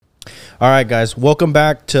All right, guys. Welcome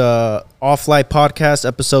back to Off-Light Podcast,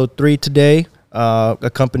 episode 3 today,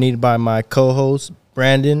 accompanied by my co-hosts,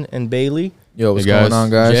 Brandon and Bailey. Yo, what's going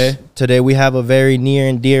on, guys? Jay. Today we have a very near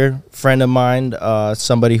and dear friend of mine,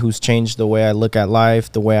 somebody who's changed the way I look at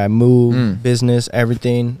life, the way I move, business,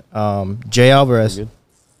 everything. J Alvarez.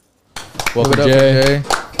 Welcome, What up, Jay.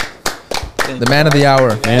 The man of the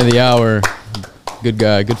hour. Man of the hour. Good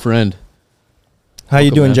guy. Good friend. How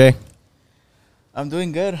you doing, man. Jay? I'm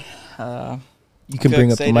doing good. You can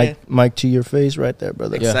bring up the mic to your face right there,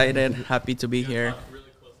 brother. Excited, happy to be here.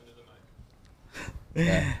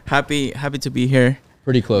 Happy to be here.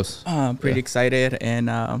 Pretty close. Pretty excited, and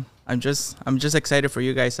I'm just excited for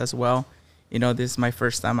you guys as well. You know, this is my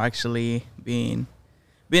first time actually being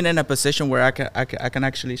in a position where I can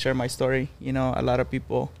actually share my story. You know, a lot of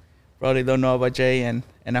people probably don't know about Jay, and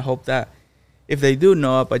I hope that if they do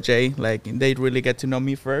know about Jay, like they really get to know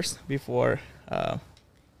me first before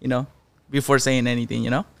before saying anything, you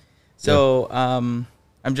know. So I'm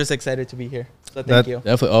just excited to be here. So thank you.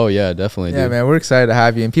 Definitely. Oh yeah, definitely. Yeah, dude. man, we're excited to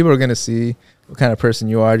have you, and people are gonna see what kind of person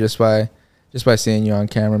you are just by seeing you on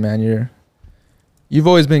camera, man. You've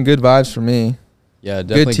always been good vibes for me. Yeah,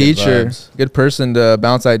 definitely. Good teacher, vibes. good person to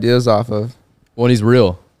bounce ideas off of. When he's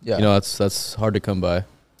real. Yeah, You know, that's hard to come by.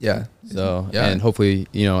 yeah. So Yeah. and hopefully,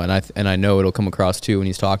 you know, and I know it'll come across too when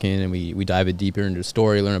he's talking and we dive it deeper into the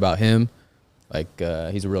story, learn about him. Like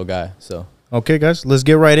he's a real guy. So Okay, guys, let's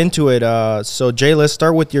get right into it. So, Jay, let's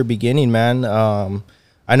start with your beginning, man.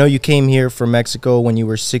 I know you came here from Mexico when you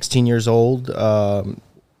were 16 years old.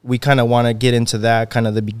 We kind of want to get into that, kind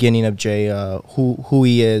of the beginning of Jay, who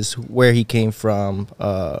he is, where he came from.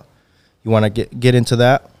 You want to get into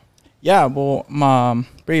that? Yeah, well,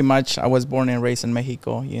 pretty much I was born and raised in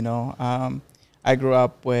Mexico, you know. I grew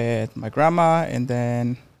up with my grandma, and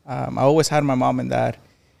then I always had my mom and dad.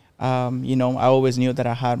 You know, I always knew that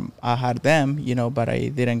I had them, you know, but I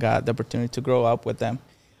didn't got the opportunity to grow up with them.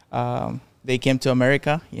 They came to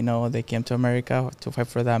America, you know, to fight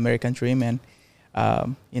for the American dream. And,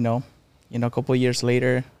 you know, a couple of years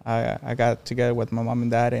later, I got together with my mom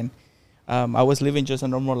and dad, and I was living just a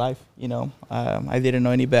normal life, you know. I didn't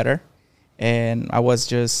know any better. And I was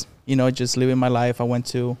just living my life. I went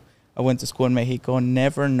to school in Mexico,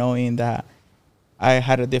 never knowing that I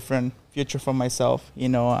had a different future for myself, you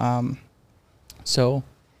know. So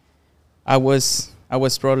I was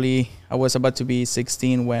about to be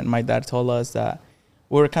 16 when my dad told us that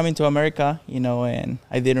we were coming to America, you know, and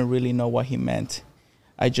I didn't really know what he meant.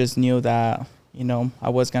 I just knew that, you know, I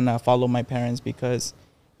was gonna follow my parents because,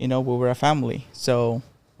 you know, we were a family. So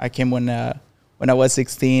I came when I was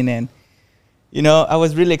 16, and you know, I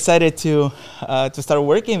was really excited to start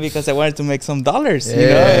working because I wanted to make some dollars. Yeah,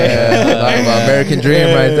 you know? talking about American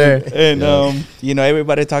dream right there. And you know,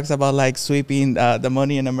 everybody talks about like sweeping the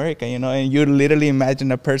money in America, you know, and you literally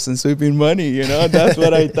imagine a person sweeping money, you know. That's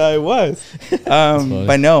what I thought it was.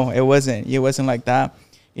 But no, it wasn't. It wasn't like that.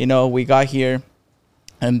 You know, we got here,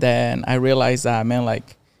 and then I realized that, man,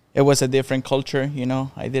 like it was a different culture. You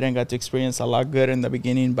know, I didn't get to experience a lot good in the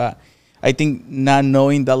beginning, but I think not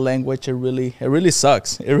knowing the language, it really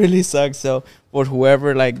sucks. It really sucks. So for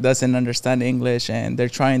whoever like doesn't understand English and they're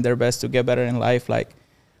trying their best to get better in life, like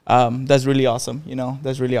that's really awesome. You know,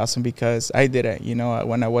 that's really awesome because I did it. You know,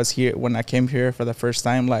 when I came here for the first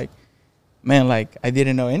time, like, man, like I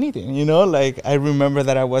didn't know anything. You know, like I remember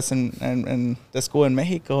that I was in the school in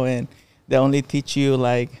Mexico, and they only teach you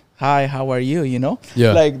like, hi, how are you? You know,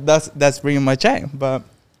 yeah, like that's pretty much it. But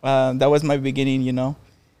that was my beginning. You know.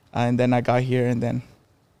 And then I got here, and then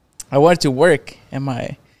I wanted to work, and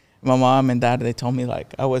my mom and dad, they told me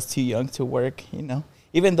like I was too young to work, you know,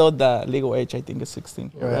 even though the legal age I think is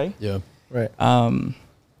 16, right? Yeah, Right.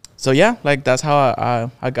 So yeah, like that's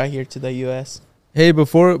how I got here to the U.S. Hey,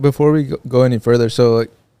 before we go any further, so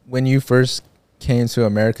like, when you first came to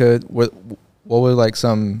America, what were like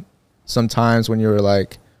some times when you were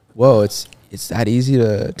like, whoa, it's that easy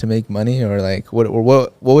to make money, or like what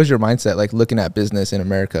was your mindset like looking at business in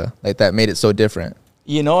America, like that made it so different?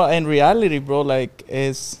 You know, in reality, bro, like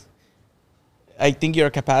I think your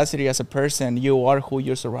capacity as a person, you are who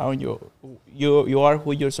you surround you are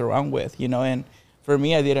who you're surrounded with, you know. And for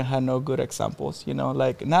me, I didn't have no good examples, you know.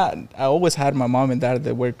 Like I always had my mom and dad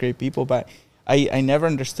that were great people, but I never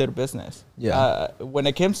understood business. Yeah. When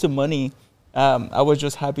it comes to money, I was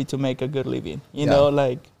just happy to make a good living, you know,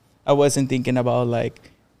 like. I wasn't thinking about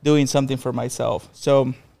like doing something for myself.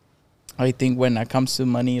 So I think when it comes to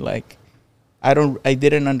money, like I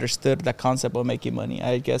didn't understood the concept of making money.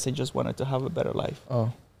 I guess I just wanted to have a better life.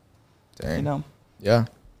 Oh, dang. You know? Yeah.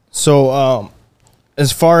 So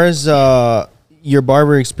as far as your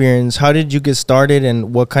barber experience, how did you get started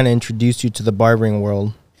and what kind of introduced you to the barbering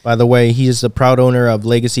world? By the way, he is the proud owner of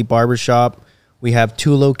Legacy Barbershop. We have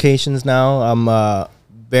 2 locations now. I'm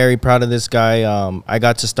very proud of this guy. I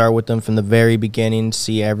got to start with him from the very beginning,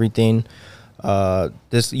 see everything.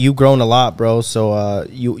 You've grown a lot, bro. So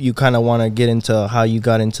you kind of want to get into how you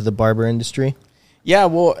got into the barber industry? Yeah,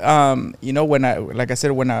 well, when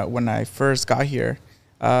I first got here,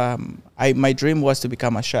 my dream was to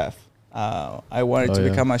become a chef. I wanted to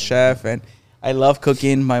become a chef, and I love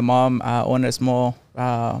cooking. My mom owned a small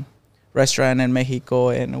restaurant in Mexico,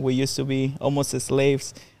 and we used to be almost as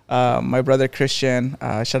slaves. My brother Christian,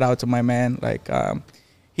 shout out to my man. Like,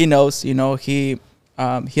 he knows, he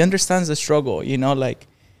understands the struggle.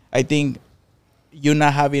 I think you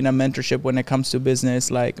not having a mentorship when it comes to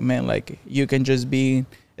business, like, man, like, you can just be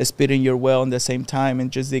spitting your well at the same time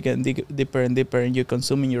and just digging deeper and deeper, and you're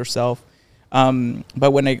consuming yourself.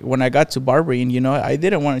 But when I got to barbering, I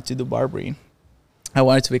didn't want to do barbering. I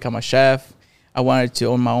wanted to become a chef. I wanted to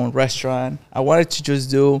own my own restaurant. I wanted to just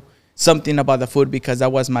do something about the food because that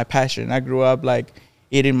was my passion. I grew up like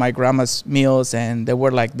eating my grandma's meals, and they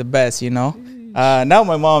were like the best, Now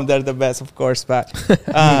my mom, they're the best, of course, but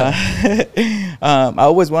I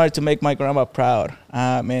always wanted to make my grandma proud.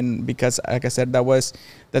 And because, like I said, that was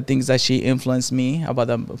the things that she influenced me about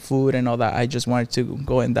the food and all that. I just wanted to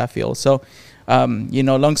go in that field. So,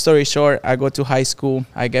 long story short, I go to high school,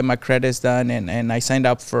 I get my credits done, and I signed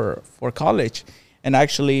up for college. And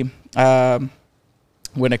actually,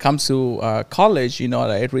 when it comes to college,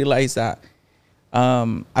 I realized that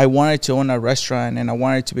I wanted to own a restaurant and I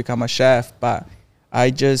wanted to become a chef, but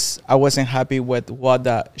I wasn't happy with what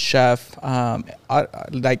the chef,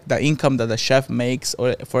 like the income that the chef makes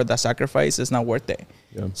or for the sacrifice is not worth it.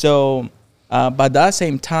 Yeah. So, but at that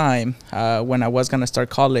same time, when I was going to start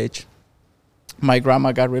college, my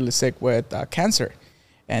grandma got really sick with cancer.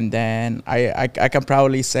 And then I can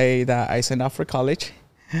proudly say that I signed up for college.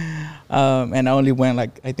 And I only went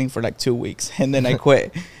I think for 2 weeks, and then I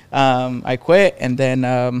quit. I quit, and then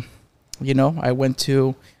I went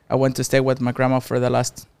to stay with my grandma for the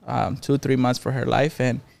last 2-3 months for her life,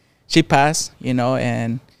 and she passed.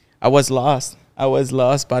 And I was lost.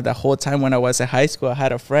 But the whole time when I was at high school, I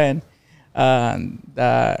had a friend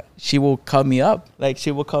that she will call me up.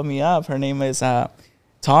 Her name is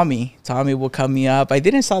Tommy. Tommy will call me up. I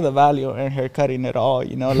didn't saw the value in her cutting at all,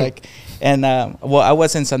 and I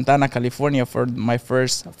was in Santana, California for my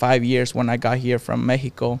first 5 years when I got here from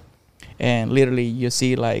Mexico, and literally you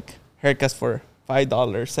see haircuts for $5,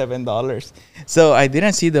 $7. So I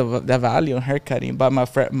didn't see the value in hair cutting, but my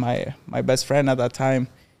best friend at that time,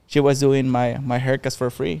 she was doing my haircuts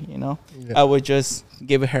for free, Yeah. I would just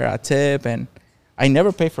give her a tip, and I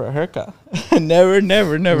never paid for a haircut. never,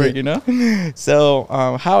 So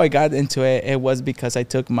how I got into it was because I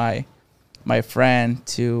took my friend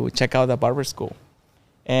to check out the barber school.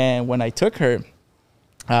 And when I took her,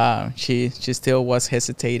 she still was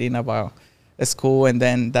hesitating about the school. And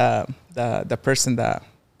then the person, the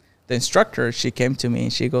instructor, she came to me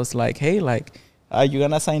and she goes hey, are you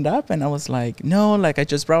going to sign up? And I was like, no, I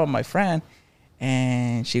just brought my friend.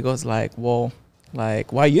 And she goes well,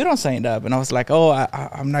 why you don't sign up? And I was like, oh,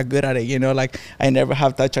 I'm not good at it, I never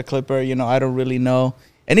have touched a clipper, I don't really know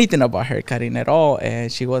anything about hair cutting at all.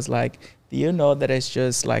 And she was like, do you know that it's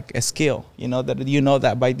just a skill,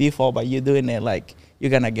 that by default, by you doing it,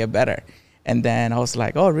 you're gonna get better. And then I was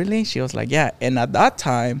like, oh, really? She was like, yeah. And at that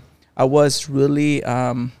time, I was really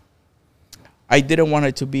I didn't want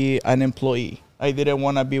it to be an employee. I didn't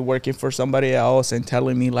want to be working for somebody else and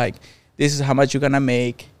telling me this is how much you're gonna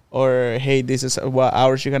make, or hey, this is what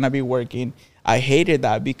hours you're gonna be working. I hated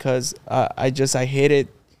that because I hated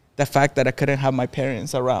the fact that I couldn't have my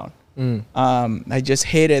parents around. I just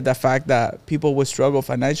hated the fact that people would struggle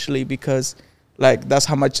financially because that's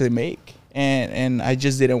how much they make, and I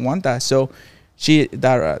just didn't want that. So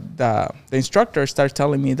the instructor started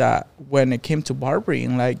telling me that when it came to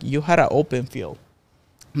barbering, you had an open field,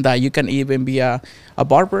 that you can even be a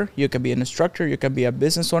barber, you can be an instructor, you can be a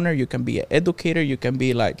business owner, you can be an educator, you can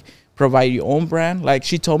be provide your own brand.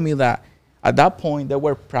 She told me that at that point they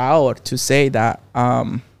were proud to say that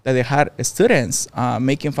that they had students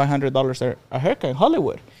making $500 a haircut in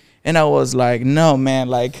Hollywood. And I was like, no, man,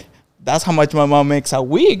 that's how much my mom makes a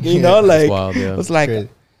week, That's wild, yeah. It was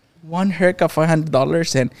one haircut,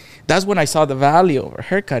 $500. And that's when I saw the value of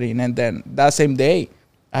haircutting. And then that same day,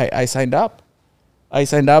 I signed up. I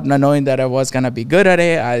signed up not knowing that I was going to be good at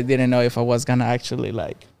it. I didn't know if I was going to actually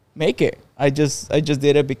make it. I just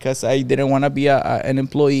did it because I didn't want to be an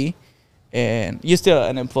employee. And you're still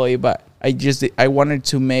an employee, but I wanted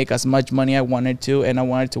to make as much money I wanted to, and I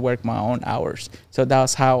wanted to work my own hours. So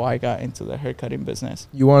that's how I got into the haircutting business.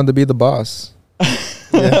 You wanted to be the boss.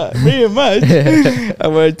 Pretty much. I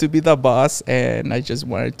wanted to be the boss, and I just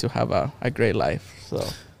wanted to have a great life.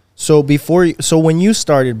 So when you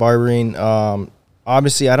started barbering,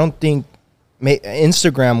 obviously I don't think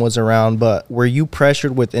Instagram was around, but were you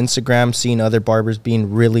pressured with Instagram, seeing other barbers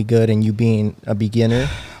being really good and you being a beginner?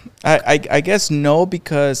 I guess no,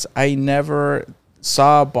 because I never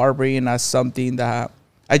saw barbering as something that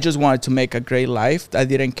I just wanted to make a great life. I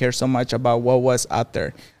didn't care so much about what was out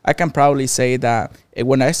there. I can probably say that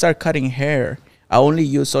when I started cutting hair, I only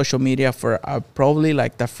used social media for probably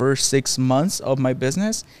like the first 6 months of my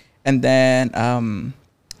business. And then,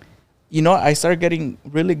 I started getting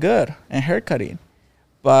really good at haircutting.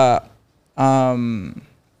 But,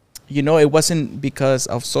 it wasn't because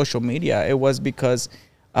of social media. It was because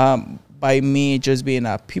by me just being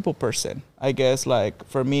a people person. I guess, like,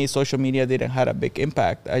 for me, social media didn't have a big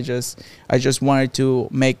impact. I just wanted to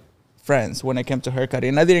make friends when it came to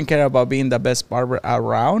haircutting. I didn't care about being the best barber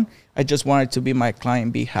around. I just wanted to be my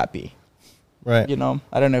client, be happy. Right.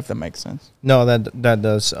 I don't know if that makes sense. No, that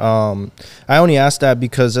does. I only asked that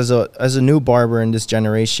because as a new barber in this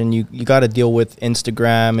generation, you got to deal with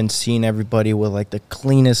Instagram and seeing everybody with like the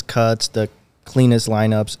cleanest cuts, the cleanest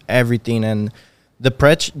lineups, everything, and the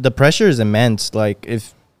pressure is immense. Like,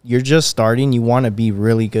 if you're just starting, you want to be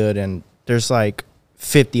really good, and there's like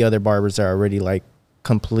 50 other barbers that are already like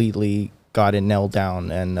completely got it nailed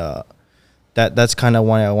down, and that's kind of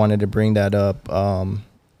why I wanted to bring that up.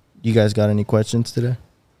 You guys got any questions today?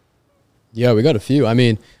 Yeah, we got a few. I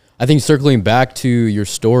mean, I think circling back to your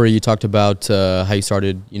story, you talked about how you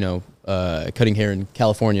started, cutting hair in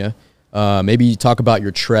California. Maybe you talk about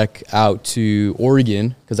your trek out to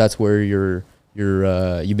Oregon, because that's where you've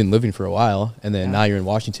been living for a while, and then now you're in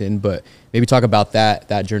Washington. But maybe talk about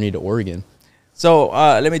that journey to Oregon. So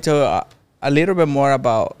let me tell you a little bit more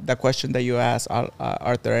about the question that you asked,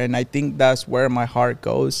 Arthur, and I think that's where my heart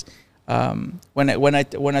goes. When I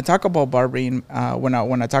talk about barbering,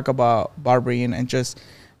 when I talk about barbering and just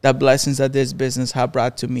the blessings that this business have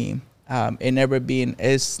brought to me,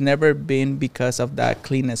 it's never been because of that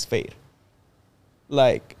cleanest fade.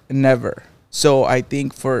 Like, never. So I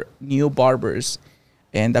think for new barbers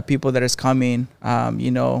and the people that is coming,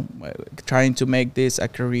 trying to make this a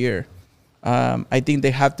career, I think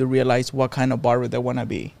they have to realize what kind of barber they want to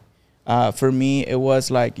be. For me, it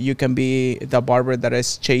was like, you can be the barber that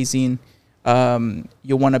is chasing,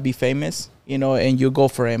 you want to be famous, and you go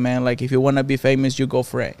for it, man. Like, if you want to be famous, you go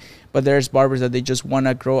for it. But there's barbers that they just want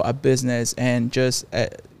to grow a business and just,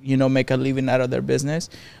 make a living out of their business.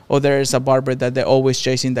 Or there's a barber that they're always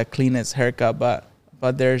chasing the cleanest haircut, but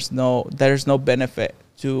there's no benefit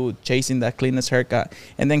to chasing that cleanest haircut.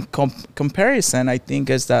 And then comparison, I think,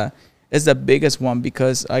 is the biggest one,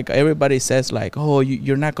 because like everybody says, like, oh,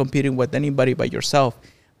 you're not competing with anybody but yourself.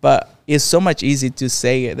 But it's so much easier to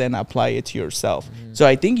say it than apply it to yourself. Mm-hmm. So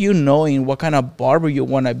I think knowing what kind of barber you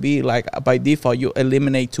want to be, like, by default, you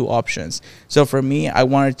eliminate 2 options. So for me, I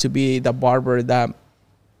wanted to be the barber that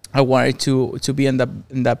I wanted to be in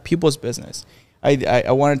the people's business.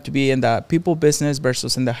 I wanted to be in the people business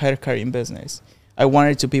versus in the haircutting business. I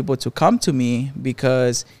wanted people to come to me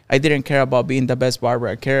because I didn't care about being the best barber.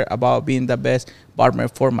 I care about being the best barber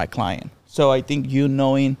for my client. So I think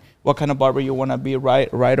knowing what kind of barber you want to be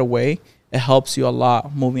right away, it helps you a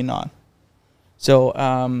lot moving on. So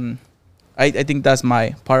I think that's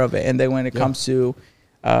my part of it. And then when it comes to,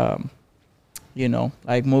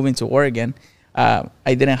 like moving to Oregon, I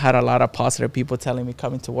didn't have a lot of positive people telling me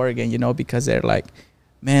coming to Oregon, because they're like,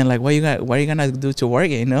 man, like, what are you gonna do to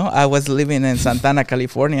Oregon? I was living in Santana,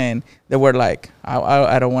 California, and they were like,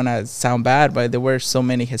 I don't want to sound bad, but there were so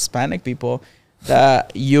many Hispanic people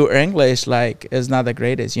that your English, like, is not the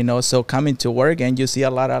greatest, So coming to Oregon, you see a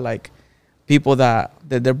lot of like people that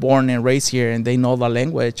they're born and raised here and they know the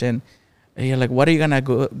language, and you're like, what are you gonna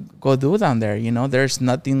go do down there? There's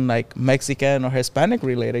nothing like Mexican or Hispanic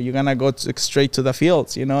related. You're gonna go straight to the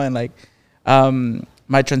fields, and like,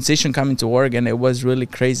 my transition coming to Oregon, it was really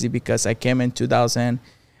crazy because I came in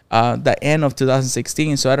the end of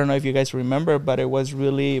 2016. So I don't know if you guys remember, but it was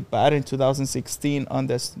really bad in 2016 on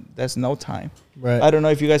this snow time. Right. I don't know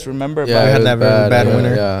if you guys remember. Yeah, but we had that very bad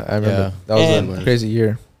winter. Yeah, I remember. Yeah. That was a crazy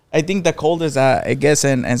year. I think the coldest, I guess,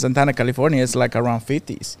 in Santana, California, is like around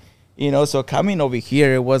 50s. So coming over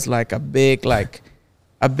here, it was like a big hit.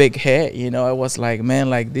 It was like, man,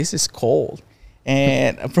 like, this is cold.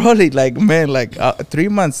 And probably like, man, like 3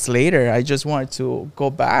 months later, I just wanted to go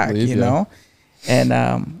back, And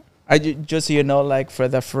I just, like, for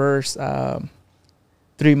the first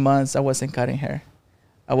 3 months, I wasn't cutting hair.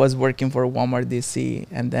 I was working for Walmart DC,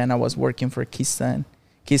 and then I was working for Keystone,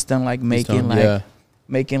 like making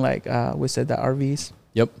we said the RVs.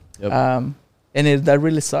 Yep. And that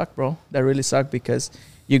really sucked, bro. That really sucked because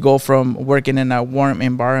you go from working in a warm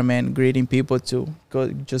environment, greeting people, to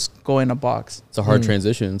go in a box. It's a hard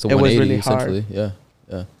transition. It's a It was 180 really essentially. hard.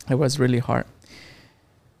 Yeah. It was really hard.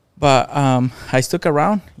 But I stuck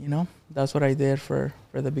around, you know. That's what I did for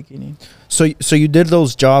the beginning. So you did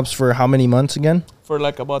those jobs for how many months again? For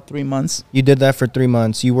like about 3 months. You did that for 3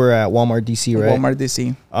 months. You were at Walmart DC, right? Walmart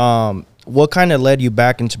DC. What kind of led you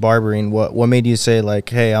back into barbering? What made you say, like,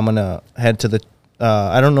 hey, I'm gonna head to the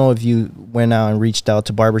I don't know if you went out and reached out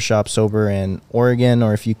to barbershops over in Oregon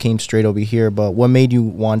or if you came straight over here, but what made you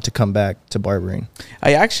want to come back to barbering?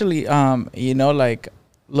 I actually you know, like,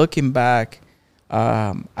 looking back,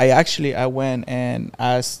 I went and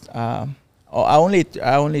asked. I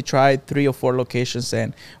only tried 3 or 4 locations,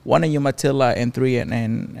 and one in Umatilla and 3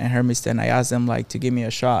 in Hermiston. I asked them, like, to give me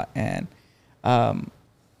a shot, and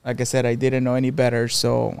like I said, I didn't know any better,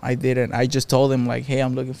 so I didn't. I just told them, like, hey,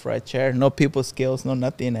 I'm looking for a chair, no people skills, no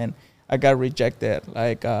nothing, and I got rejected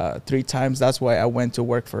like 3 times. That's why I went to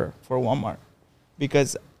work for Walmart,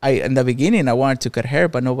 because in the beginning I wanted to cut hair,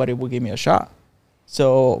 but nobody would give me a shot,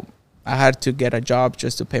 so I had to get a job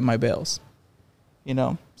just to pay my bills, you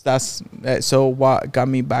know. So what got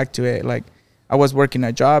me back to it, like, I was working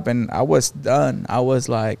a job and I was done. I was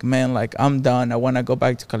like, man, like, I'm done. I want to go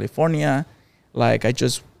back to California. Like, I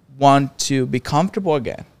just want to be comfortable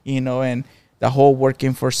again, you know. And the whole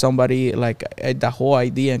working for somebody, like, the whole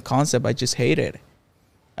idea and concept, I just hated.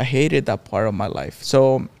 I hated that part of my life.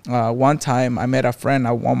 So one time I met a friend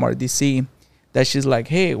at Walmart DC that she's like,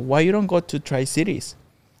 hey, why you don't go to Tri-Cities?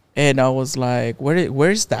 And I was like,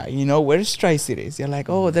 where's that? You know, where's Tri-Cities? You're like,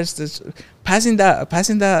 oh, there's this passing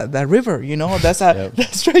the river, you know, that's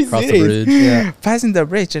that's Tri-Cities. Yeah. Passing the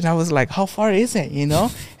bridge. And I was like, how far is it? You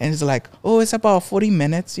know? And it's like, oh, it's about 40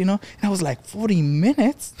 minutes, you know? And I was like, 40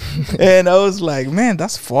 minutes? And I was like, man,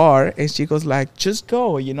 that's far. And she goes like, just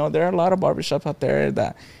go, you know, there are a lot of barbershops out there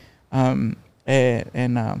that I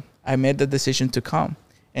made the decision to come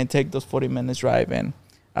and take those 40 minutes drive. And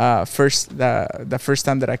the first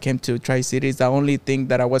time that I came to Tri-Cities, the only thing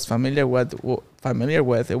that I was familiar with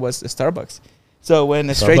it was Starbucks. So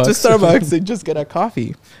when straight to Starbucks and just get a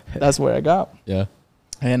coffee, that's where I got. Yeah.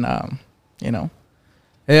 And you know.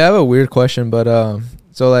 Hey, I have a weird question, but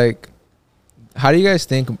so, like, how do you guys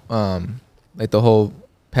think like the whole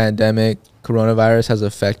pandemic, coronavirus has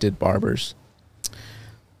affected barbers?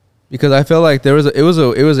 Because I feel like it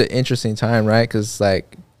was an interesting time, right? Because,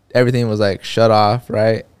 like, everything was, like, shut off,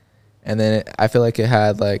 right? And then I feel like it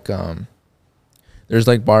had, like, there's,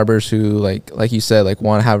 like, barbers who, like you said, like,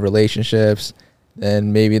 want to have relationships.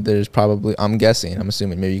 Then maybe there's probably, I'm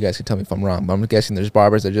assuming, maybe you guys can tell me if I'm wrong, but I'm guessing there's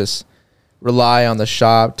barbers that just rely on the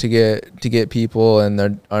shop to get people,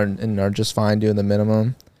 and are just fine doing the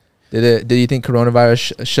minimum. Did you think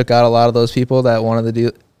coronavirus shook out a lot of those people that want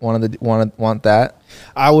that?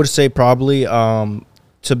 I would say probably.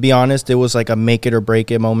 To be honest, it was like a make it or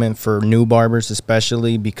break it moment for new barbers,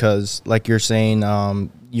 especially because, like you're saying,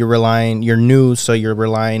 you're new, so you're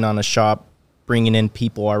relying on a shop bringing in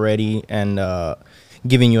people already and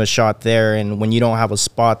giving you a shot there. And when you don't have a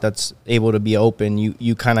spot that's able to be open,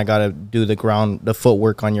 you kind of got to do the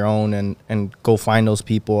footwork on your own and go find those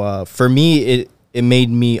people. For me, it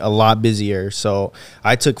made me a lot busier, so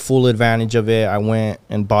I took full advantage of it. I went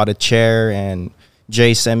and bought a chair, and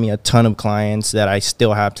Jay sent me a ton of clients that I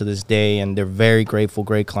still have to this day, and they're very grateful,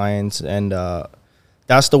 great clients. And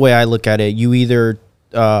that's the way I look at it. You either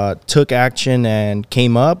took action and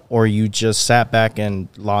came up, or you just sat back and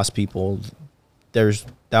lost people.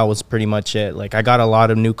 That was pretty much it. Like, I got a lot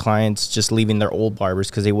of new clients just leaving their old barbers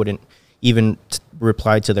because they wouldn't even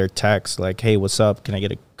reply to their text like, hey, what's up? Can I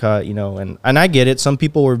get a cut? You know, and I get it. Some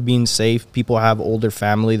people were being safe. People have older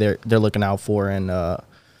family they're looking out for, and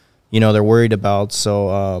you know, they're worried about.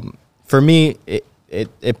 So for me,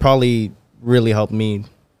 it probably really helped me,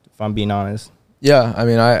 if I'm being honest. Yeah, I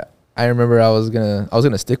mean, I remember I was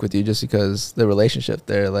gonna stick with you just because the relationship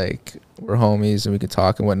there, like, we're homies and we could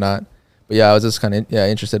talk and whatnot. But yeah, I was just kind of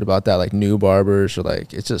interested about that, like, new barbers, or,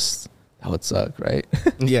 like, it's just that would suck, right?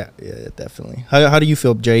 yeah, definitely. How do you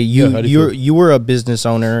feel, Jay? You were a business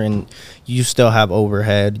owner, and you still have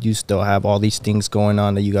overhead. You still have all these things going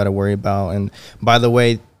on that you got to worry about. And by the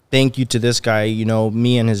way, thank you to this guy. You know,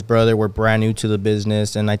 me and his brother were brand new to the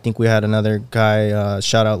business, and I think we had another guy,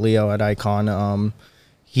 shout out Leo at Icon.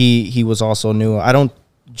 He was also new.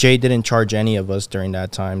 Jay didn't charge any of us during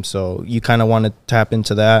that time, so you kind of want to tap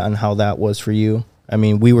into that and how that was for you. I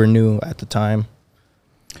mean, we were new at the time.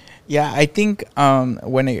 Yeah, I think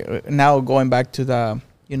now going back to the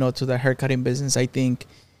to the haircutting business, I think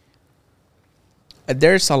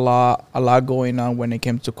there's a lot going on when it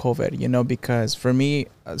came to COVID. Because for me,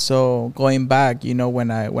 so going back,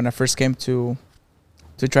 when I first came to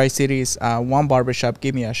Tri-Cities, one barbershop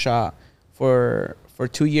gave me a shot for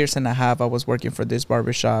 2 years and a half. I was working for this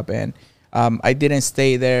barbershop, and I didn't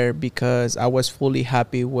stay there because I was fully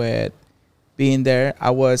happy with being there.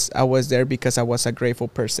 I was there because I was a grateful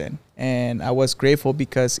person, and I was grateful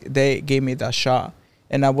because they gave me that shot.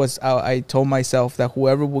 And I told myself that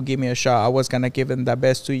whoever will give me a shot, I was gonna give them the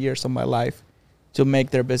best 2 years of my life to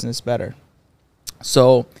make their business better.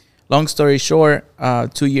 So, long story short,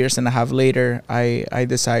 2 years and a half later, I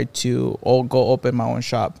decided to go open my own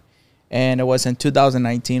shop, and it was in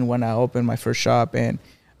 2019 when I opened my first shop. And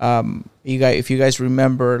if you guys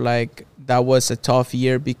remember, like, that was a tough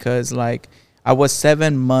year because, like, I was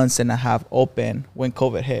 7 months and a half open when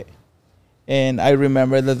COVID hit. And I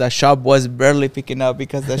remember that the shop was barely picking up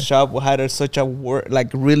because the shop had such a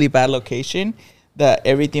really bad location that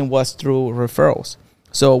everything was through referrals.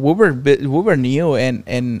 So we were new,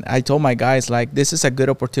 and I told my guys, like, this is a good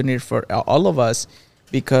opportunity for all of us,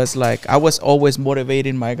 because, like, I was always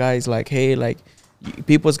motivating my guys, like, hey, like,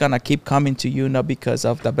 people's gonna keep coming to you not because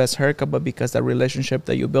of the best haircut, but because the relationship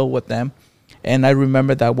that you build with them. And I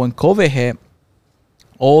remember that when COVID hit,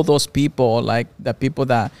 all those people, like the people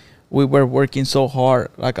that we were working so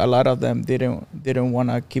hard, like a lot of them didn't want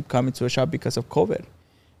to keep coming to a shop because of COVID.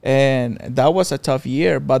 And that was a tough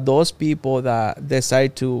year. But those people that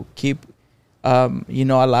decide to keep,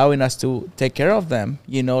 allowing us to take care of them,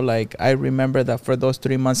 like, I remember that for those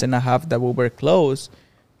 3 months and a half that we were closed,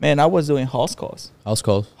 man, I was doing house calls. I was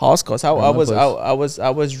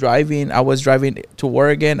driving to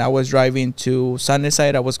Oregon. I was driving to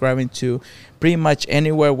Sunnyside. I was driving to pretty much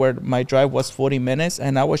anywhere where my drive was 40 minutes,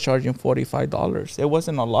 and I was charging $45. It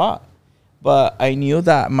wasn't a lot, but I knew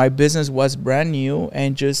that my business was brand new,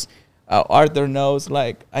 and just Arthur knows,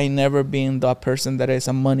 like, I never been the person that is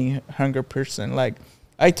a money hunger person. Like,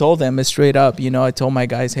 I told them straight up, I told my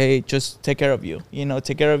guys, hey, just take care of you,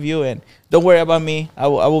 and don't worry about me. I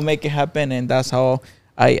will make it happen. And that's how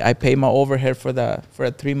I pay my overhead for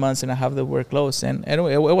 3 months and a half that we're closed. And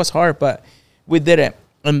anyway, it was hard, but we did it.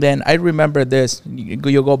 And then I remember this. You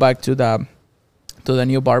go back to the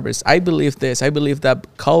new barbers. I believe this. I believe that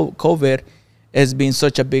COVID has been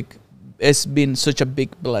such a big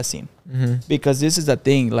blessing, because this is the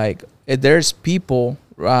thing. Like, there's people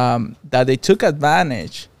that they took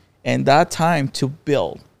advantage in that time to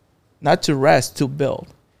build, not to rest, to build.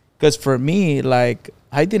 Because for me, like,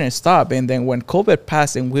 I didn't stop. And then when COVID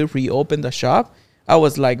passed and we reopened the shop, I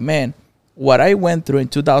was like, man, what I went through in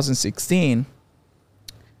 2016,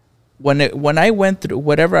 when I went through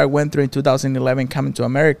whatever I went through in 2011 coming to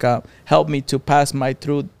America, helped me to pass my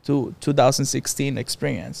through to 2016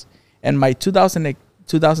 experience. And my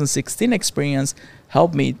 2016 experience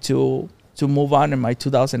helped me to move on in my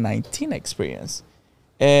 2019 experience.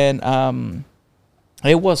 And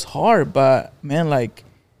it was hard, but man, like,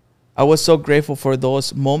 I was so grateful for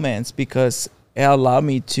those moments because it allowed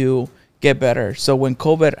me to get better. So when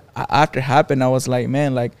COVID after happened, I was like,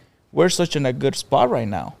 man, like, we're such in a good spot right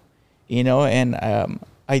now, and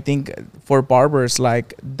I think for barbers,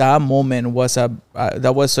 like, that moment was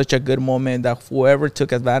that was such a good moment that whoever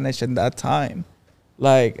took advantage in that time,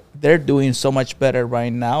 like, they're doing so much better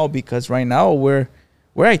right now, because right now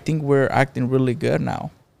I think we're acting really good now,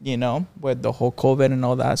 with the whole COVID and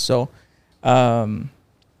all that. So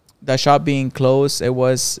the shop being closed, it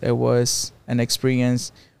was an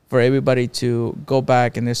experience for everybody to go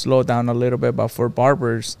back and slow down a little bit. But for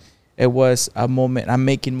barbers, it was a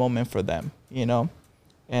making moment for them,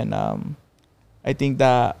 and I think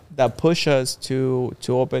that pushed us to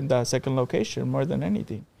open the second location more than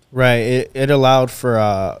anything. Right. It allowed for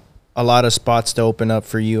a lot of spots to open up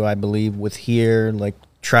for you, I believe, with here, like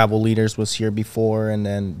Travel Leaders was here before, and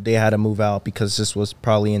then they had to move out because this was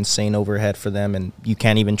probably insane overhead for them, and you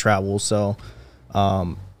can't even travel. So,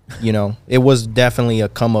 it was definitely a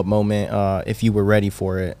come up moment if you were ready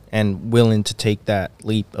for it and willing to take that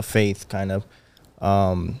leap of faith, kind of.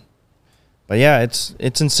 But yeah,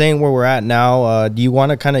 it's insane where we're at now. Do you want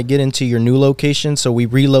to kind of get into your new location? So we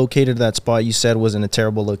relocated that spot you said was in a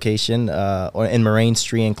terrible location in Moraine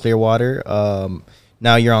Street in Clearwater.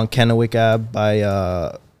 Now you're on Kennewick Ave by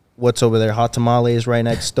what's over there? Hot Tamales right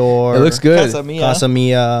next door. It looks good. Casa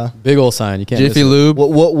Mia. Big old sign. You can't Jiffy Lube.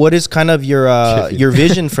 What is kind of your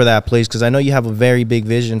vision for that place? Because I know you have a very big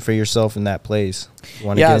vision for yourself in that place. You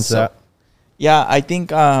want to get into that? Yeah, I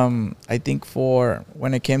think for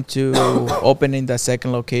when it came to opening the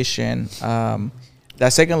second location,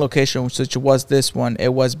 that second location, which was this one,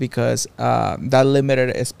 it was because that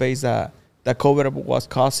limited space that COVID was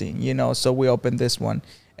causing, you know. So we opened this one,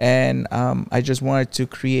 and I just wanted to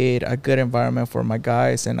create a good environment for my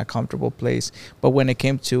guys and a comfortable place. But when it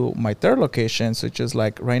came to my third location, which is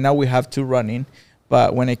like right now we have 2 running,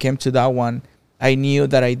 but when it came to that one, I knew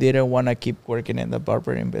that I didn't want to keep working in the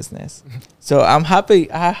barbering business. So I'm happy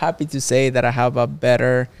to say that I have a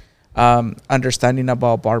better understanding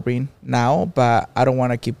about barbering now, but I don't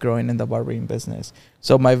want to keep growing in the barbering business.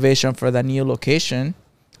 So my vision for the new location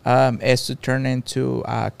is to turn into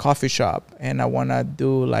a coffee shop, and I want to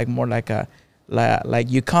do like more like like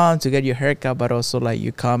you come to get your haircut, but also like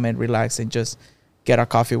you come and relax and just get a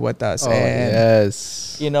coffee with us. Oh, and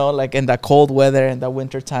yes. you know, like in the cold weather, in the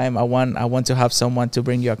winter time, I want to have someone to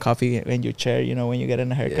bring you a coffee in your chair, you know, when you get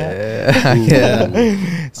in a haircut. Yeah.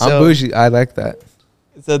 Yeah. I'm bougie. I like that.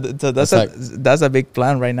 So that's a big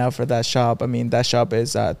plan right now for that shop. I mean, that shop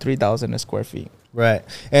is 3,000 square feet. Right.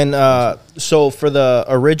 And so for the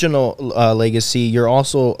original Legacy, you're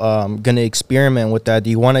also going to experiment with that.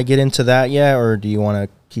 Do you want to get into that yet, or do you want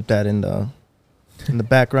to keep that in the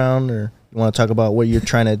background, or you want to talk about what you're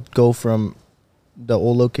trying to go from the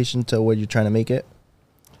old location to what you're trying to make it?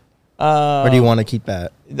 Or do you want to keep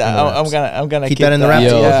that? I'm gonna keep that in the wraps.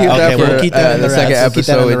 Yeah, we'll keep that for we'll keep that in the second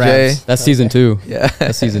episode with Jay. That's season 2. Yeah.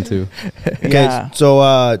 That's season 2. Okay. Yeah.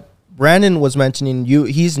 So Brandon was mentioning you.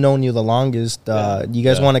 He's known you the longest. You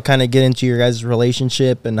guys want to kind of get into your guys'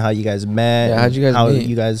 relationship and how you guys met? Yeah, how'd you guys meet?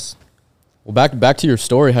 You guys? Well, back to your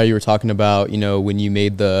story, how you were talking about, you know, when you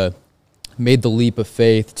made the leap of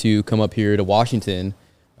faith to come up here to Washington,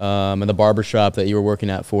 and the barbershop that you were working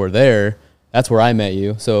at for there. That's where I met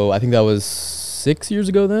you. So I think that was 6 years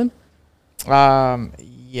ago then?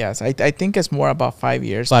 Yes, I think it's more about 5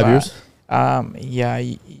 years. 5 years? Yeah,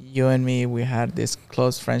 you and me, we had this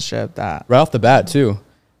close friendship that... Right off the bat, too.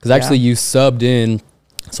 Because actually you subbed in.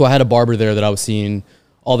 So I had a barber there that I was seeing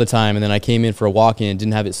all the time. And then I came in for a walk-in,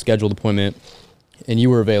 didn't have it scheduled appointment, and you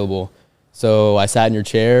were available. So I sat in your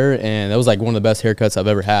chair, and that was like one of the best haircuts I've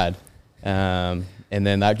ever had. And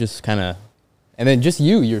then that just kind of... And then just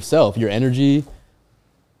you, yourself, your energy,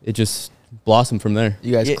 it just blossomed from there.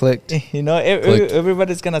 You guys clicked. You know,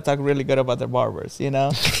 everybody's going to talk really good about their barbers, you know?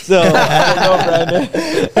 So, I don't know, Brandon.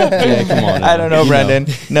 Yeah, come on. I don't know, Brandon.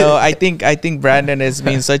 No, I think Brandon has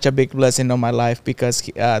been such a big blessing in my life because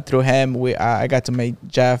through him, I got to meet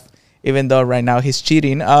Jeff. Even though right now he's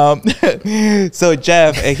cheating, so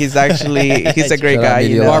Jeff, he's a great guy.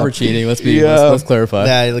 You know? Barber cheating. Let's clarify.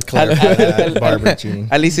 Yeah, clarify that. Barber cheating.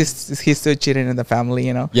 At least he's still cheating in the family,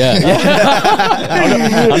 you know. Yeah.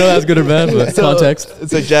 I know that's good or bad, but context.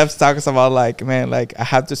 So Jeff talks about like, man, like I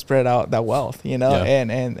have to spread out that wealth, you know,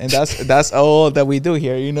 and that's all that we do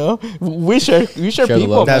here, you know. We share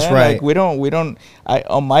people. That's man. right. Like, we don't.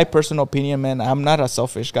 On my personal opinion, man, I'm not a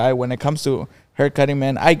selfish guy when it comes to haircutting,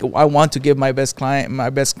 man. I want to give my best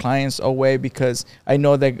clients away because I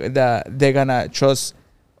know that they're gonna trust,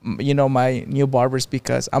 you know, my new barbers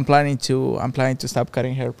because I'm planning to stop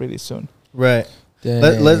cutting hair pretty soon. Right.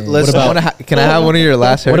 Let's. Can I have one of your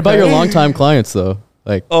last haircuts? What about your longtime clients though?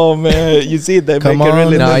 Like, oh man, you see, they Come make it on.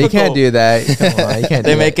 really No, difficult. you can't do that. Come on, you can't.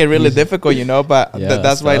 They make it really difficult, you know. But Yeah,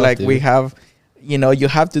 that's why, tough, like, dude. we have, you know, you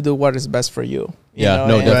have to do what is best for you. You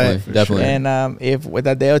know? And, definitely. And if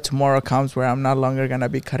the day of tomorrow comes where I'm no longer gonna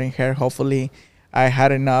be cutting hair, hopefully, I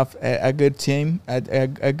had enough a good team,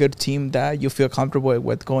 a good team that you feel comfortable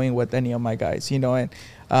with going with any of my guys, you know, and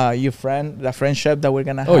the friendship that we're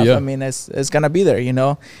gonna have. Yeah. I mean, it's gonna be there, you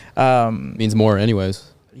know. Means more, anyways.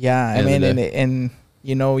 Yeah, I End of mean, the and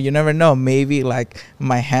you know, you never know. Maybe like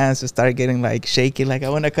my hands will start getting like shaky, like I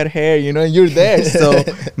want to cut hair, you know, and you're there. So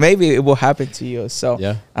maybe it will happen to you. So,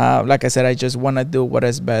 like I said, I just want to do what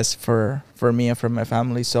is best for me and for my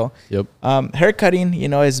family. So, hair cutting, you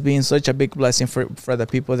know, has been such a big blessing for the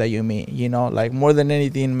people that you meet, you know, like more than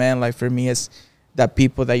anything, man, like for me, it's the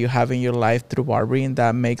people that you have in your life through barbering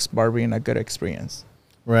that makes barbering a good experience.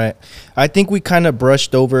 Right. I think we kind of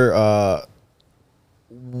brushed over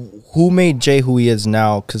who made Jay who he is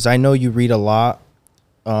now, because I know you read a lot.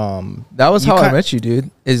 That was how I met you, dude.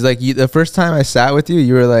 Is like the first time I sat with you,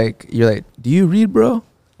 you're like, do you read, bro?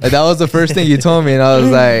 Like that was the first thing you told me, and I was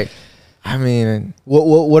like, I mean,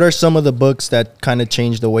 what are some of the books that kind of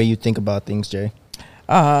changed the way you think about things, Jay?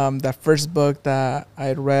 The first book that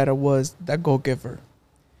I read was The Go-Giver.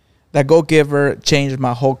 The Go-Giver changed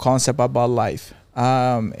my whole concept about life.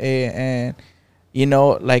 And you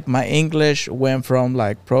know, like my English went from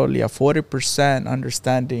like probably a 40%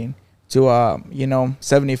 understanding to you know,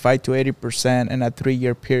 75 to 80% in a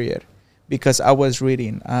 3-year period because I was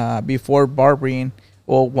reading. Before barbering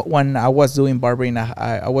or when I was doing barbering,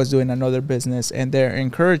 I was doing another business, and they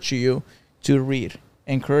encourage you to read,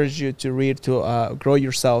 to grow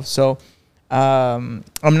yourself. So I'm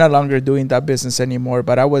no longer doing that business anymore,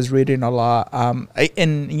 but I was reading a lot.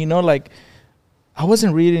 And you know, like, I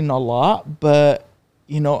wasn't reading a lot, but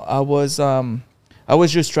you know, I was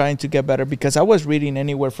just trying to get better, because I was reading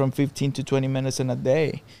anywhere from 15 to 20 minutes in a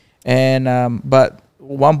day. And but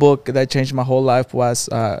one book that changed my whole life was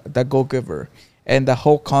The Go-Giver. And the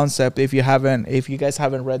whole concept, if you guys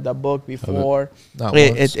haven't read that book before,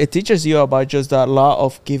 it teaches you about just the law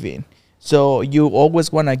of giving. So you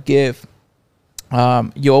always want to give.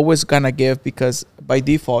 You're always gonna give, because by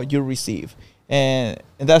default you receive. And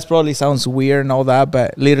that's probably sounds weird and all that,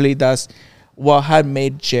 but literally that's what had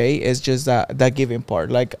made Jay, is just that giving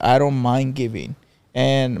part. Like, I don't mind giving.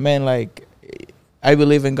 And man, like, I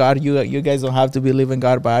believe in God. You guys don't have to believe in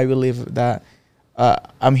God, but I believe that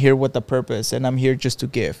I'm here with a purpose, and I'm here just to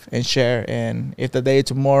give and share. And if the day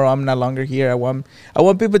tomorrow I'm no longer here, I want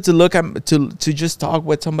people to look at to just talk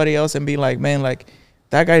with somebody else and be like, man, like,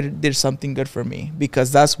 that guy did something good for me,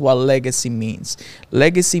 because that's what legacy means.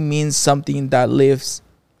 Legacy means something that lives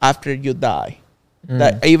after you die.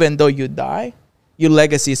 That even though you die, your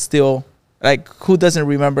legacy is still, like, who doesn't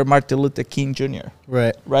remember Martin Luther King Jr.?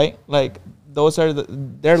 Right? Like, those are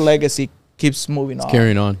their legacy keeps moving on.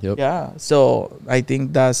 Carrying on. Yep. Yeah. So I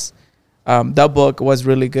think that's that book was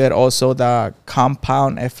really good. Also, the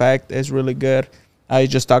compound effect is really good. It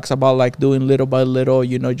just talks about, like, doing little by little.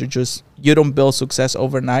 You know, you don't build success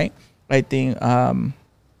overnight. I think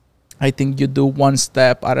you do one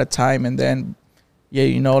step at a time, and then, yeah,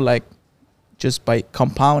 you know, like, just by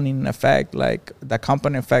compounding effect, like the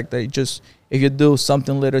compound effect, that if you do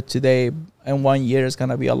something little today, in 1 year it's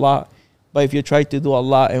gonna be a lot. But if you try to do a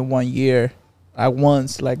lot in 1 year at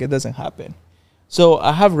once, like, it doesn't happen. So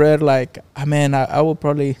I have read, like, I would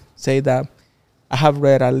probably say that I have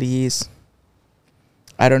read at least,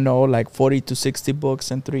 I don't know, like 40 to 60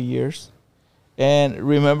 books in 3 years. And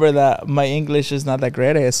remember that my English is not the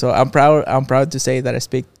greatest, so I'm proud to say that I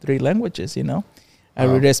speak 3 languages. You know, I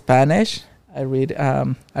read Spanish, I read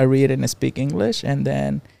and speak English, and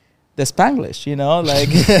then the Spanglish. You know, like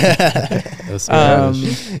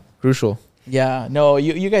crucial. Yeah, no,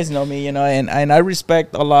 you guys know me, you know, and I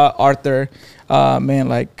respect a lot Arthur. Man,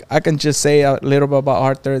 like, I can just say a little bit about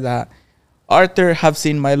Arthur, that Arthur have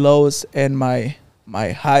seen my lows and my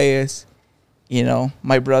highest. You know,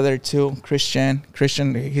 my brother too, Christian,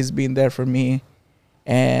 he's been there for me.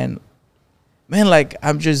 And man, like,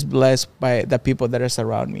 I'm just blessed by the people that are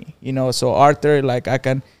surround me, you know. So Arthur, like,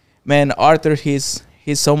 Arthur, he's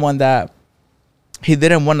someone that he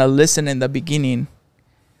didn't want to listen in the beginning.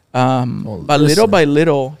 But little by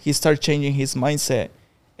little, he started changing his mindset.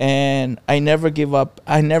 And I never give up.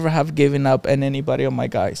 I never have given up on anybody of my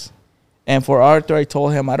guys. And for Arthur, I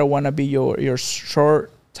told him, I don't want to be your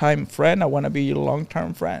short-time friend. I want to be your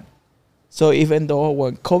long-term friend. So even though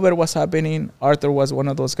when COVID was happening, Arthur was one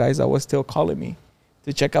of those guys that was still calling me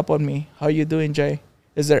to check up on me. How you doing, Jay?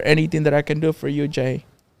 Is there anything that I can do for you, Jay?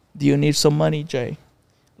 Do you need some money, Jay?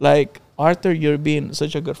 Like, Arthur, you're being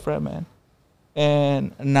such a good friend, man.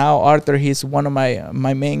 And now Arthur, he's one of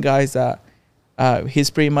my main guys that he's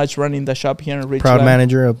pretty much running the shop here in Richland. Proud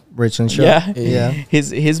manager of Richland shop. Yeah.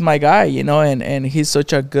 He's my guy, you know, and he's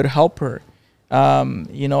such a good helper.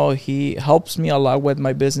 You know, he helps me a lot with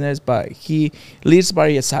my business, but he leads by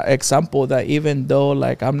example, that even though,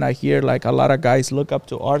 like, I'm not here, like, a lot of guys look up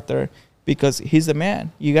to Arthur because he's the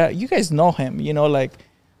man. You guys know him, you know, like,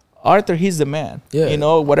 Arthur, he's the man. Yeah. You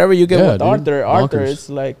know, whatever you get with dude. Arthur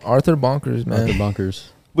is like Arthur bonkers, man. Arthur bonkers.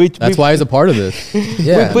 That's why he's a part of this.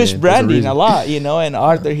 Yeah, we push branding a lot, you know, and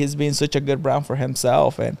Arthur, he's been such a good brand for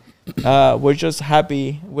himself, and we're just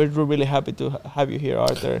happy. We're really happy to have you here,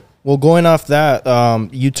 Arthur. Well, going off that,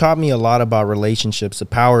 you taught me a lot about relationships, the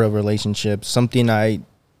power of relationships, something I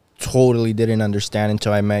totally didn't understand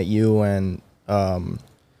until I met you. And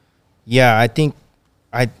yeah, I think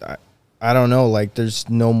I don't know, like, there's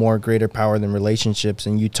no more greater power than relationships.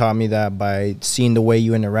 And you taught me that by seeing the way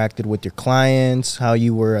you interacted with your clients, how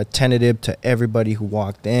you were attentive to everybody who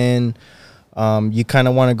walked in. You kind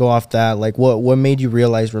of want to go off that. Like, what made you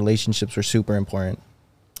realize relationships were super important?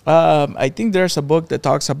 I think there's a book that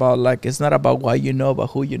talks about, like, it's not about what you know, but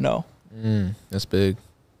who you know. That's big.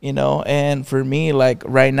 You know, and for me, like,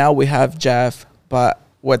 right now we have Jeff, but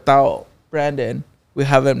without Brandon, we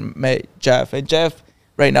haven't met Jeff. And Jeff,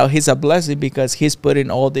 right now, he's a blessing because he's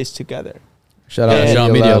putting all this together. Shout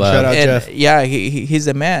out Media Lab. Shout out Jeff. Yeah, he's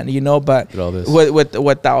a man, you know, but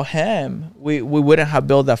without him, we wouldn't have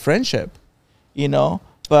built that friendship, you know.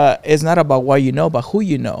 But it's not about what you know, but who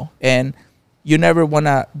you know. And you never want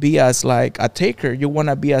to be as like a taker. You want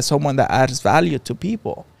to be as someone that adds value to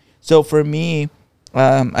people. So for me,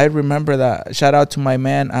 I remember that. Shout out to my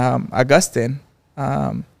man, Augustine.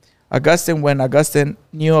 Augustine, when Augustine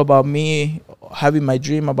knew about me having my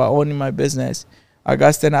dream about owning my business,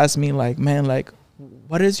 Augustine asked me like, man, like,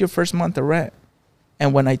 what is your first month of rent?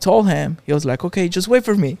 And when I told him, he was like, okay, just wait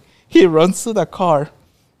for me. He runs to the car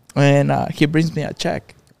and he brings me a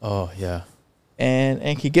check. Oh, yeah.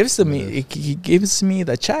 And he gives to me, he gives me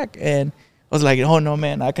the check, and I was like, oh no,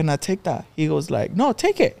 man, I cannot take that. He was like, no,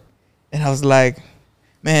 take it. And I was like,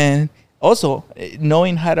 man, also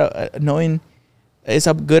knowing how to, knowing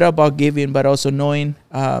it's good about giving, but also knowing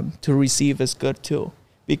to receive is good too.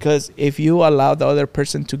 Because if you allow the other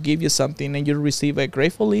person to give you something and you receive it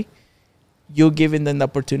gratefully, you're giving them the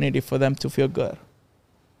opportunity for them to feel good.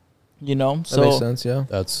 You know? That makes sense, yeah.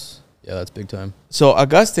 That's big time. So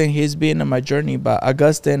Augustine, he's been on my journey, but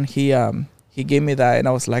Augustine, he gave me that, and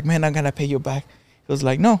I was like, man, I'm gonna pay you back. He was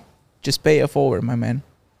like, no, just pay it forward, my man.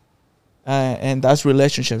 And that's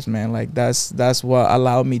relationships, man. Like that's what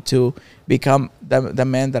allowed me to become the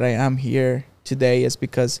man that I am here today, is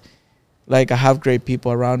because like I have great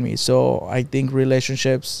people around me. So I think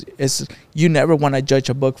relationships is, you never want to judge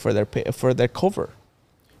a book for their cover.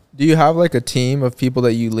 Do you have like a team of people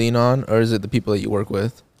that you lean on, or is it the people that you work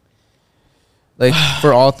with? Like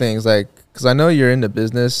for all things, like, because I know you're into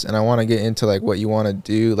business, and I want to get into like what you want to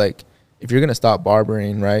do. Like if you're going to stop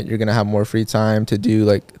barbering, right, you're going to have more free time to do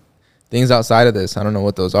like things outside of this. I don't know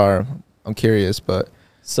what those are. I'm curious, but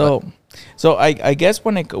so I guess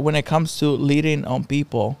when it comes to leading on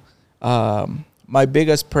people, my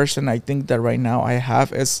biggest person I think that right now I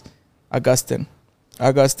have is Augustine.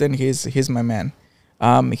 Augustine, he's my man.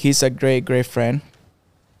 He's a great friend,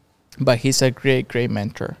 but he's a great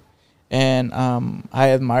mentor. And I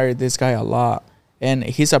admire this guy a lot. And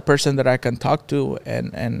he's a person that I can talk to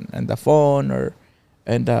and the phone or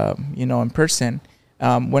you know, in person.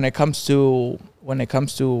 When it comes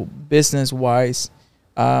to business wise,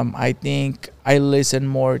 I think I listen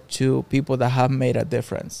more to people that have made a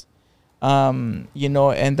difference. You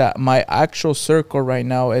know, and that my actual circle right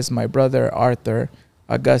now is my brother Arthur,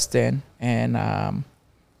 Augustine, and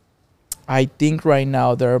I think right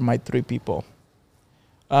now there are my 3 people.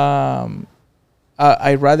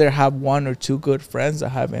 I'd rather have 1 or 2 good friends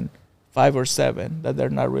than having 5 or 7 that they're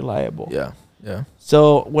not reliable. yeah.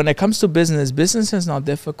 So when it comes to business is not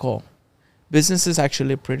difficult. Business is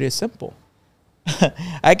actually pretty simple.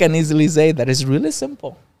 I can easily say that it's really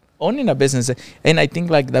simple. Owning a business. And I think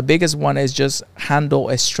like the biggest one is just handle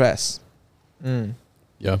a stress.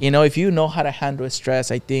 Yeah. You know, if you know how to handle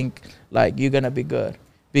stress, I think like you're going to be good,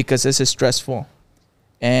 because this is stressful.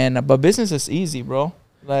 But business is easy, bro.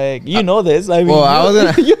 Like, you know this. I mean, well, I was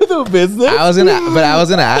gonna, you do business. I was gonna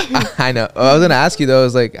I know. I was gonna ask you though,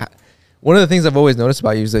 is like, one of the things I've always noticed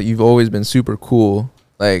about you is that you've always been super cool.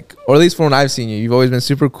 Like, or at least from when I've seen you, you've always been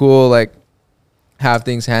super cool, like have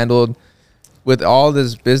things handled with all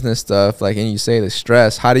this business stuff. Like, and you say the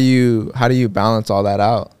stress, how do you balance all that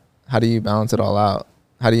out? How do you balance it all out?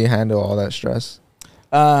 How do you handle all that stress?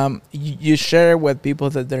 You share with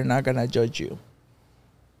people that they're not going to judge you.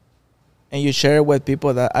 And you share with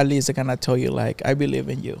people that at least are going to tell you, like, I believe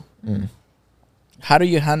in you. How do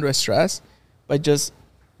you handle stress? By just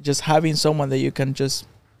having someone that you can just,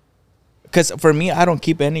 because for me, I don't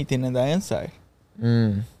keep anything in the inside.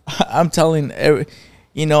 I'm telling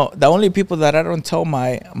you know, the only people that I don't tell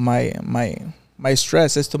my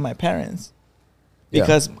stress is to my parents,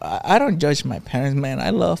 because I don't judge my parents, man.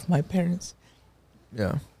 I love my parents.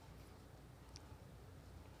 Yeah.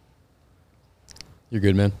 You're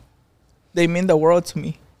good, man. They mean the world to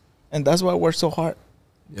me, and that's why I work so hard.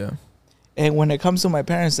 Yeah. And when it comes to my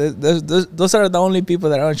parents, those are the only people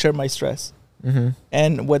that I don't share my stress.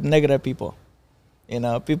 And with negative people, you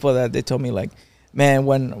know, people that they told me like, man,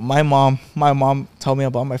 when my mom told me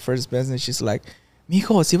about my first business, she's like,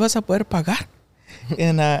 mijo, si vas a poder pagar?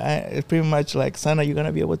 And I pretty much like, son, are you going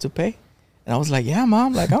to be able to pay? And I was like, yeah,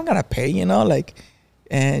 mom, like, I'm going to pay, you know, like,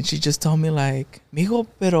 and she just told me like, mijo,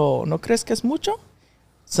 pero no crees que es mucho?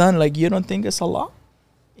 Son, like, you don't think it's a lot?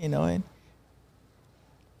 You know, and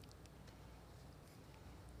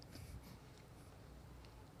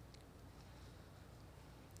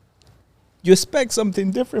you expect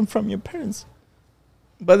something different from your parents.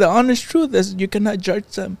 But the honest truth is you cannot judge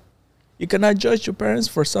them. You cannot judge your parents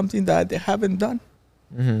for something that they haven't done.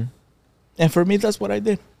 And for me, that's what I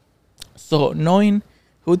did. So knowing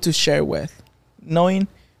who to share with, knowing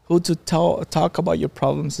who to talk about your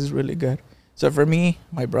problems is really good. So for me,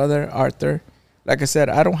 my brother, Arthur, like I said,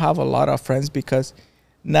 I don't have a lot of friends because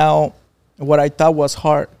now what I thought was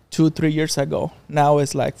hard 2-3 years ago. Now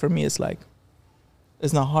it's like, for me, it's like,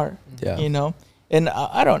 it's not hard. Yeah. You know? And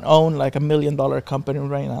I don't own like $1 million company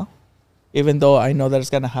right now, even though I know that it's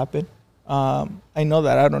going to happen. I know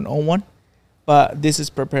that I don't own one, but this is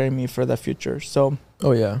preparing me for the future. So,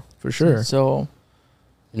 oh yeah, for sure. So,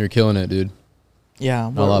 And you're killing it, dude. yeah,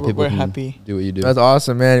 Not a lot of people we're can happy. do what you do. That's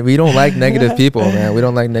awesome, man. We don't like negative people, man. We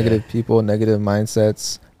don't like negative people, negative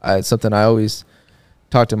mindsets. It's something I always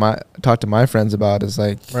talk to my friends about is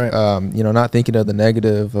like, Right. you know, not thinking of the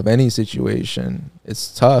negative of any situation.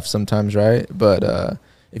 It's tough sometimes, right? But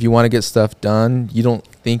if you want to get stuff done, you don't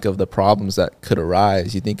think of the problems that could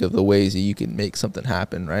arise. You think of the ways that you can make something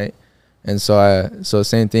happen, right? And so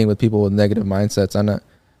same thing with people with negative mindsets.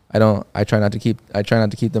 I try not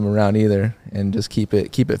to keep them around either, and just keep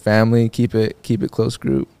it family, keep it close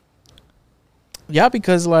group. Yeah,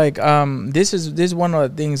 because like this is one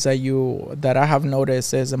of the things that I have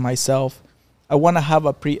noticed as myself. I want to have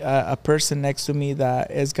a person next to me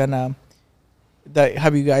that is gonna.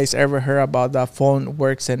 Have you guys ever heard about that phone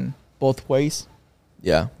works in both ways?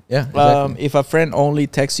 Yeah, exactly. If a friend only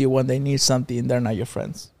texts you when they need something, they're not your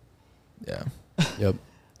friends. Yeah. Yep.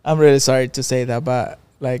 I'm really sorry to say that, but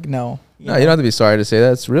like no. You don't have to be sorry to say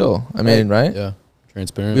that. It's real. I mean, right? Yeah.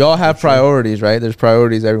 Transparent. We all have priorities, right? There's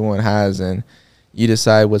priorities everyone has, and you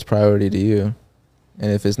decide what's priority to you.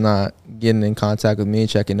 And if it's not getting in contact with me,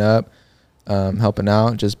 checking up, helping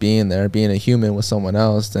out, just being there, being a human with someone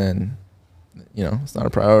else, then you know it's not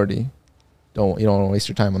a priority. You don't want to waste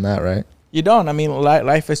your time on that, right? You don't. I mean,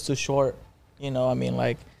 life is too short. You know, I mean,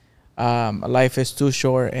 like, life is too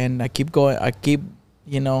short, and I keep going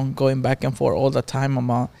back and forth all the time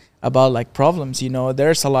about like problems. You know,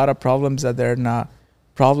 there's a lot of problems that they're not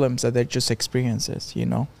problems, that they're just experiences. You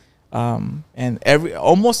know, and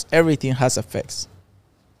almost everything has a fix.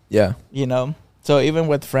 Yeah. You know, so even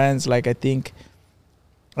with friends, like I think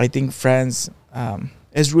friends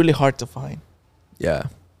is really hard to find. Yeah.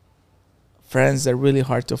 Friends are really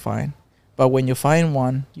hard to find. But when you find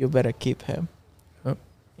one, you better keep him. Yep.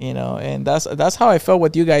 You know, and that's how I felt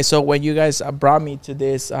with you guys. So when you guys brought me to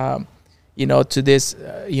this, project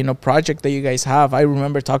that you guys have, I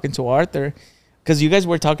remember talking to Arthur, because you guys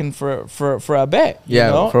were talking for a bit. Yeah,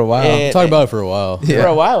 you know? for a while. Talk about it for a while. For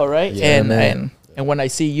a while, right? Yeah, And when I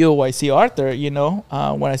see you, I see Arthur. You know,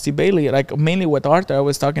 when I see Bailey, like mainly with Arthur, I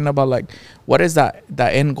was talking about like, what is the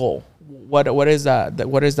end goal? What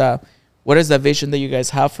is the vision that you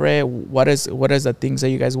guys have for it? What is the things that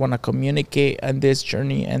you guys want to communicate in this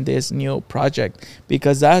journey and this new project?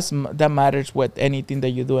 Because that matters with anything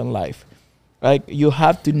that you do in life. Like, you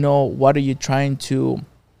have to know what are you trying to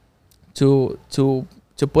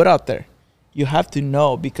put out there. You have to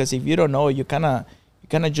know, because if you don't know, you kind of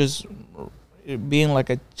just being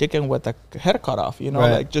like a chicken with a head cut off, you know,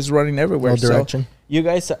 right. like just running everywhere. No direction. So you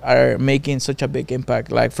guys are making such a big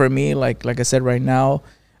impact. Like for me, like I said right now,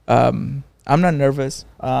 I'm not nervous,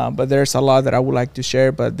 but there's a lot that I would like to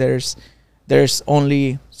share, but there's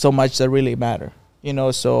only so much that really matter, you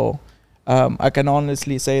know. So I can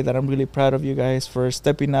honestly say that I'm really proud of you guys for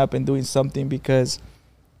stepping up and doing something, because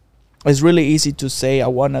it's really easy to say I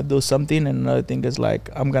want to do something, and another thing is like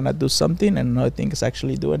I'm gonna do something, and another thing is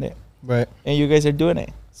actually doing it. Right. And you guys are doing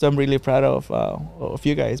it, so I'm really proud of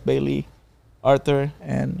you guys, Bailey, Arthur,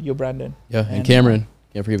 and you, Brandon. Yeah, and Cameron.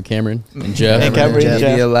 Can't forget Cameron and Jeff. And Cameron and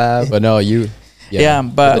Jeff. Lab. But no, you. Yeah,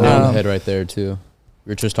 but the nail on the head right there too. We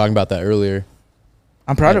were just talking about that earlier.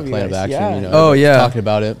 I'm proud of you Plan guys. of action. Yeah. You know, Oh, yeah. talking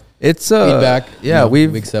about it. It's Feedback. Yeah, you know,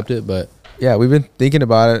 we accept it, but we've been thinking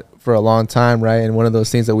about it for a long time, right? And one of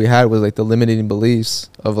those things that we had was like the limiting beliefs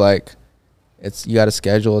of like, you got to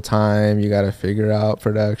schedule a time, you got to figure out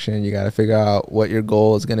production, you got to figure out what your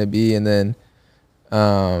goal is going to be, and then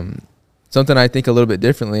something I think a little bit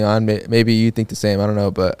differently on, maybe you think the same, I don't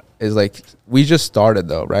know, but is like, we just started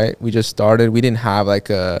though, right? We just started. We didn't have like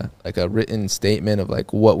a written statement of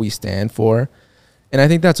like what we stand for. And I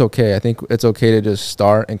think that's okay. I think it's okay to just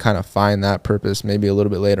start and kind of find that purpose maybe a little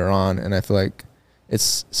bit later on. And I feel like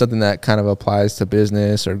it's something that kind of applies to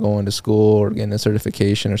business or going to school or getting a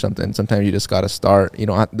certification or something. Sometimes you just got to start. You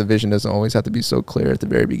don't the vision doesn't always have to be so clear at the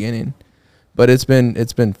very beginning. But it's been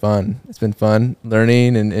fun. It's been fun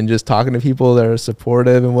learning and just talking to people that are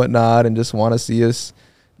supportive and whatnot and just want to see us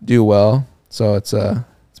do well. So it's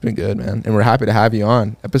been good, man. And we're happy to have you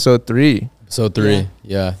on episode 3. Episode 3.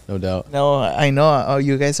 Yeah, no doubt. No, I know. Oh,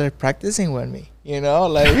 you guys are practicing with me. You know,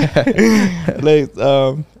 like,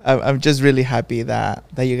 I'm just really happy that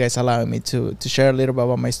you guys allowing me to share a little bit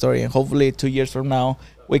about my story, and hopefully 2 years from now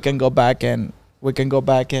we can go back and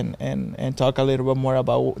talk a little bit more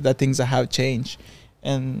about the things that have changed,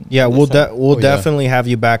 And Yeah, we'll Oh, yeah. definitely have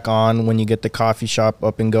you back on when you get the coffee shop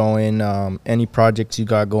up and going. Any projects you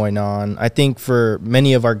got going on. I think for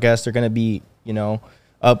many of our guests, they're gonna be, you know,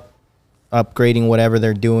 upgrading whatever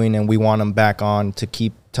they're doing, and we want them back on to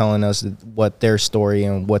keep telling us what their story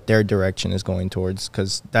and what their direction is going towards,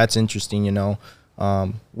 because that's interesting. You know,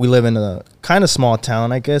 we live in a kind of small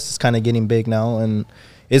town. I guess it's kind of getting big now, and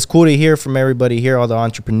it's cool to hear from everybody here, all the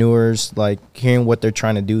entrepreneurs, like hearing what they're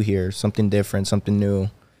trying to do here, something different, something new.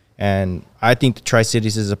 And I think the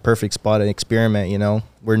Tri-Cities is a perfect spot to experiment. You know,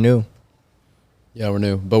 we're new. Yeah, we're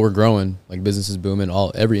new, but we're growing. Like, business is booming.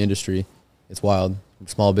 Every industry, it's wild.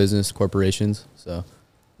 Small business, corporations. So,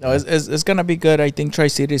 No, it's gonna be good. I think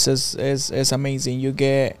Tri-Cities is amazing. You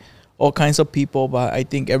get all kinds of people, but I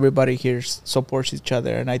think everybody here supports each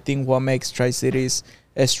other. And I think what makes Tri-Cities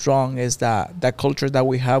as strong is that culture that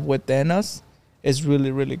we have within us is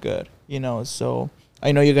really, really good. You know, so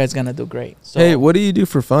I know you guys gonna do great. So, Hey, what do you do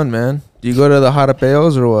for fun, man? Do you go to the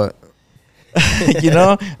jalapenos or what? you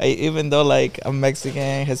know, even though like I'm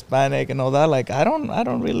Mexican, Hispanic, and all that, like I don't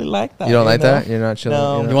really like that. You don't like know? that? You're not chilling?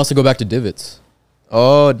 No. you he know? wants to go back to Divots.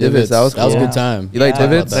 Oh, divots. That was cool. That was a Yeah. good time. You like Yeah,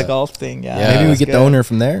 divots? The golf thing, yeah. Yeah, Maybe we that's get good. the owner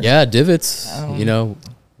from there. Yeah, Divots. Um, You know,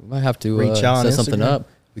 we might have to Reach out on set something Instagram. up.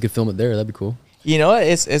 We could film it there. That'd be cool. You know,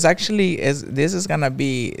 it's actually this is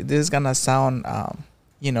gonna sound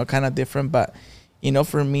you know, kind of different, but you know,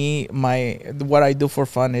 for me, what I do for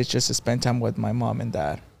fun is just to spend time with my mom and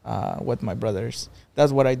dad, with my brothers.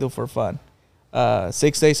 That's what I do for fun.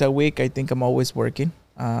 6 days a week, I think I'm always working.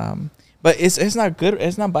 But it's not good.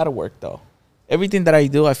 It's not bad work though. Everything that I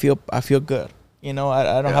do, I feel good. You know,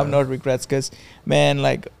 I don't have no regrets, because man,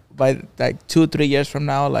 like by like 2-3 years from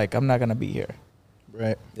now, like I'm not gonna be here.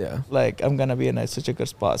 Right. Yeah. Like I'm gonna be in such a good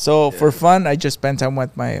spot. So for fun, I just spend time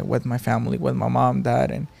with my family, with my mom,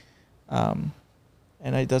 dad,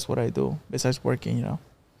 and that's what I do besides working. You know.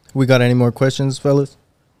 We got any more questions, fellas?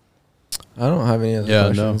 I don't have any other Yeah,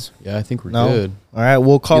 questions. no. Yeah, I think we're No? good. All right,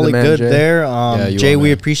 we'll call You're it the man, good Jay. there. Yeah, you Jay, are, we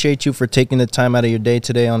man. appreciate you for taking the time out of your day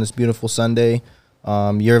today on this beautiful Sunday.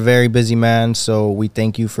 You're a very busy man, so we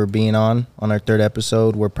thank you for being on our third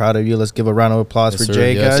episode. We're proud of you. Let's give a round of applause Yes, for sir.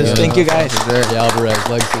 Jay, Yes, guys. yes. Thank you guys. Yeah, Alvarez of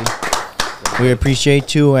Legacy. We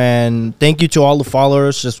appreciate you, and thank you to all the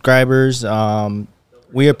followers, subscribers.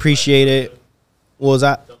 We appreciate it. What was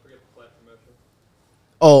that?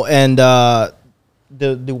 Oh, and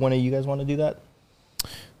do one of you guys want to do that?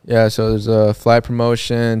 Yeah, so there's a flight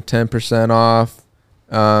promotion, 10% off.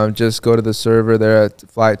 Just go to the server there at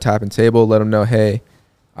Flight Tap and Table. Let them know, hey,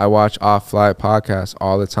 I watch Off Flight podcast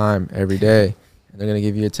all the time, every day. And they're gonna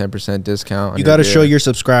give you a 10% discount. On You got to beer. show you're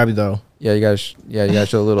subscribed, though. Yeah, you gotta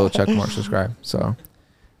show a little check mark, subscribe. So,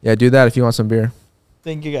 yeah, do that if you want some beer.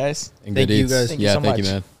 Thank you guys. And Thank good you, eats. guys. Thank you Yeah, so thank you,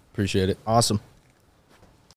 much. man. Appreciate it. Awesome.